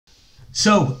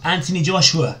So, Anthony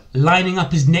Joshua lining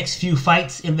up his next few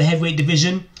fights in the heavyweight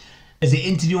division. There's an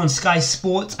interview on Sky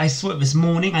Sports. I saw it this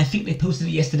morning. I think they posted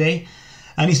it yesterday.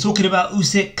 And he's talking about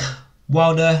Usyk,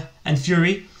 Wilder and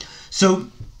Fury. So,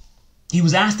 he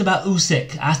was asked about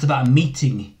Usyk, asked about a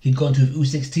meeting he'd gone to with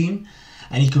Usyk's team.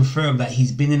 And he confirmed that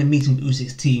he's been in a meeting with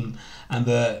Usyk's team and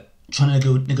they're trying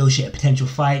to negotiate a potential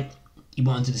fight. He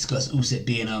wanted to discuss Usyk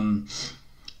being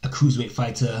a cruiserweight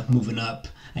fighter moving up,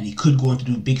 and he could go on to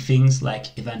do big things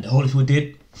like Evander Holyfield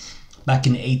did back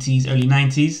in the 80s, early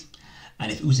 90s.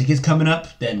 And if Usyk is coming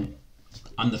up, then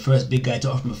I'm the first big guy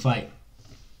to offer him a fight.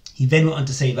 He then went on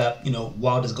to say that,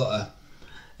 Wilder's got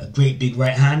a great big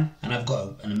right hand and I've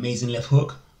got an amazing left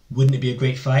hook. Wouldn't it be a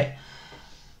great fight?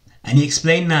 And he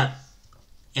explained that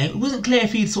it wasn't clear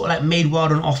if he'd sort of like made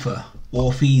Wilder an offer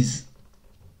or if he's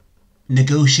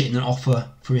negotiating an offer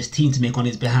for his team to make on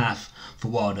his behalf for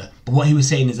Wilder. But what he was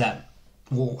saying is that,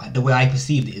 the way I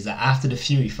perceived it is that after the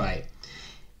Fury fight,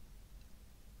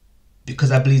 because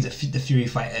I believe that the Fury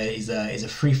fight is a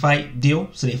free fight deal,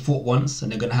 so they fought once and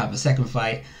they're going to have a second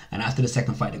fight, and after the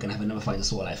second fight they're going to have another fight to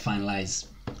sort of like finalise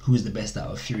who is the best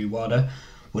out of Fury Wilder.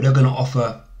 Well, they're going to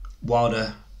offer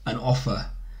Wilder an offer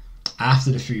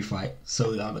after the Fury fight,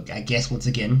 so I guess once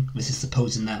again this is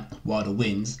supposing that Wilder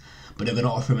wins, but they're going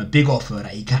to offer him a big offer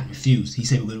that he can't refuse. He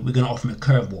said we're going to offer him a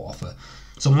curveball offer.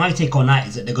 So my take on that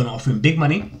is that they're going to offer him big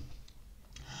money,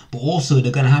 but also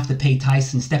they're going to have to pay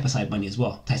Tyson step-aside money as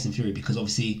well, Tyson Fury, because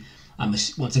obviously, I'm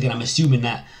assuming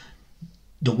that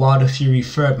the Wilder-Fury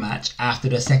third match after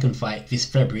the second fight this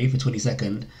February, the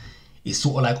 22nd, is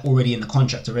sort of like already in the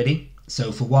contract already.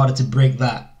 So for Wilder to break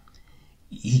that,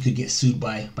 he could get sued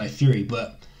by Fury.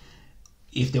 But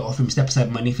if they offer him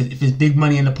step-aside money, if there's big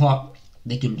money in the pot,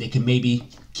 they can maybe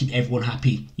keep everyone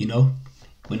happy,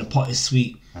 When the pot is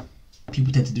sweet,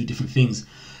 people tend to do different things.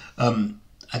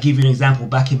 I'll give you an example.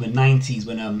 Back in the 90s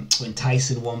when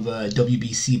Tyson won the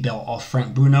WBC belt off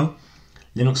Frank Bruno,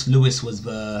 Lennox Lewis was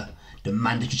the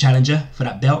mandatory challenger for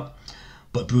that belt,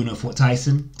 but Bruno fought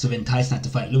Tyson, so then Tyson had to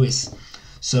fight Lewis.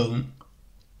 So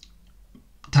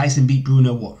Tyson beat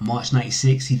Bruno, March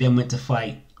 96? He then went to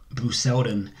fight Bruce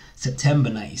Seldon, September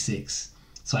 96.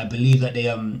 So I believe that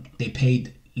they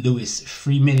paid Lewis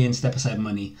 $3 million step-aside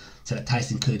money so that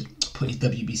Tyson could put his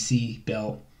WBC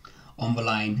belt on the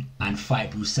line and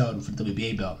fight Bruce Seldon for the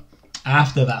WBA belt.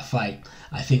 After that fight,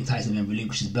 I think Tyson then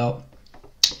relinquished his belt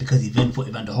because he then fought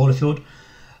Evander Holyfield,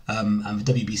 and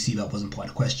the WBC belt wasn't part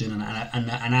of the question. And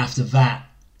after that,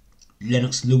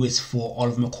 Lennox Lewis fought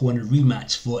Oliver McCall in a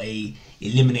rematch for a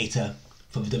eliminator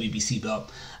for the WBC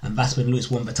belt, and that's when Lewis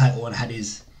won the title and had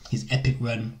his epic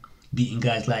run, beating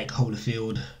guys like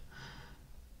Holyfield,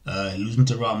 losing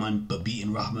to Rahman, but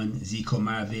beating Rahman, Zico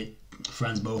Maravit,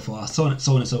 Franz Bofar, so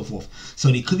on and so forth.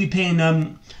 So they could be paying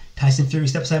Tyson Fury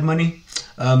step-aside money.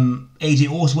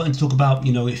 AJ also wanted to talk about,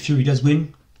 if Fury does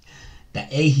win, that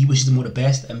A, he wishes him all the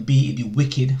best, and B, it'd be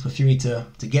wicked for Fury to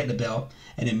get the belt,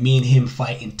 and then me and him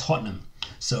fight in Tottenham.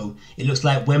 So it looks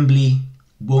like Wembley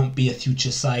won't be a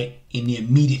future site in the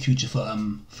immediate future for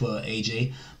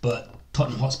AJ, but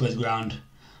Tottenham Hotspur's ground.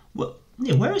 Well,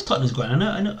 yeah, where is Tottenham's ground?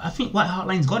 I think White Hart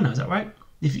Lane's gone now. Is that right?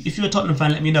 If you're a Tottenham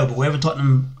fan, let me know. But wherever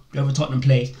Tottenham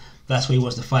play, that's where he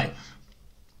wants to fight.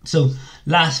 So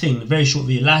last thing, very short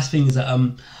video. Last thing is that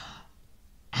I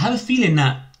have a feeling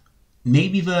that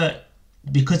maybe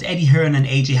because Eddie Hearn and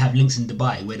AJ have links in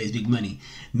Dubai where there's big money,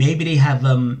 maybe they have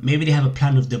a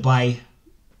plan with Dubai,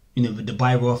 the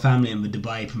Dubai royal family and the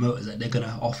Dubai promoters, that they're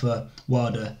gonna offer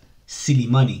Wilder silly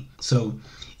money. So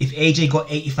if AJ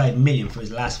got 85 million for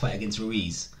his last fight against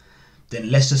Ruiz,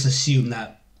 then let's just assume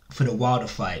that for the Wilder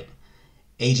fight,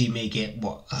 AJ may get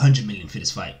 100 million for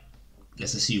this fight.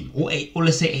 Let's assume, or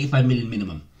let's say 85 million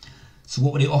minimum. So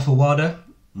what would they offer Wilder?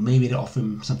 Maybe they offer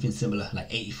him something similar, like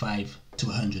 85 to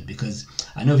 100, because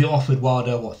I know they offered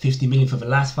Wilder 50 million for the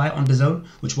last fight on DAZN,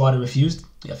 which Wilder refused.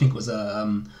 I think it was a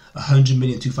 100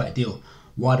 million two-fight deal.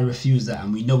 Wilder refused that,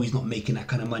 and we know he's not making that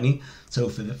kind of money. So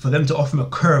for them to offer him a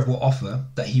curveball offer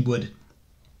that he would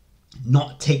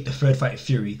not take the third fight of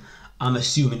Fury, I'm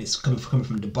assuming it's coming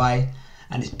from Dubai,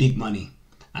 and it's big money.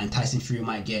 And Tyson Fury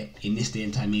might get, in this day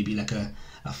and time, maybe like a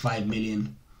 5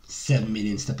 million, 7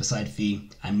 million step-aside fee,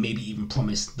 and maybe even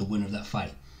promise the winner of that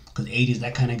fight. Because AJ is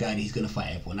that kind of guy that he's going to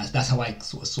fight everyone. That's how I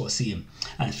sort of see him.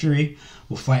 And Fury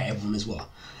will fight everyone as well.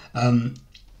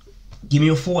 Give me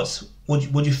your thoughts. What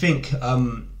do you think?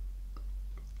 Do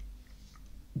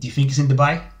you think it's in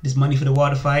Dubai, this money for the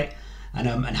Wilder fight?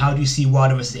 And how do you see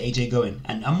Wilder versus AJ going?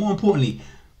 And more importantly,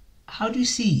 how do you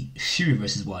see Fury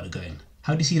versus Wilder going?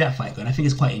 How do you see that fight going? I think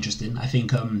it's quite interesting. I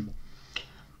think I'm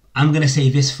going to say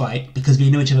this fight, because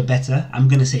we know each other better, I'm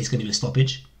going to say it's going to be a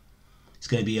stoppage. It's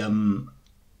going to be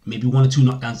maybe 1 or 2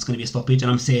 knockdowns. It's going to be a stoppage,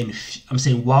 and I'm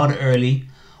saying Wilder early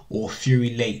or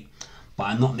Fury late, but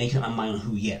I'm not making up my mind on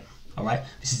who yet. All right,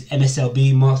 this is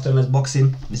MSLB, Mark Stoneman's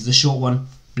Boxing. This is a short one.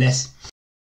 Bless.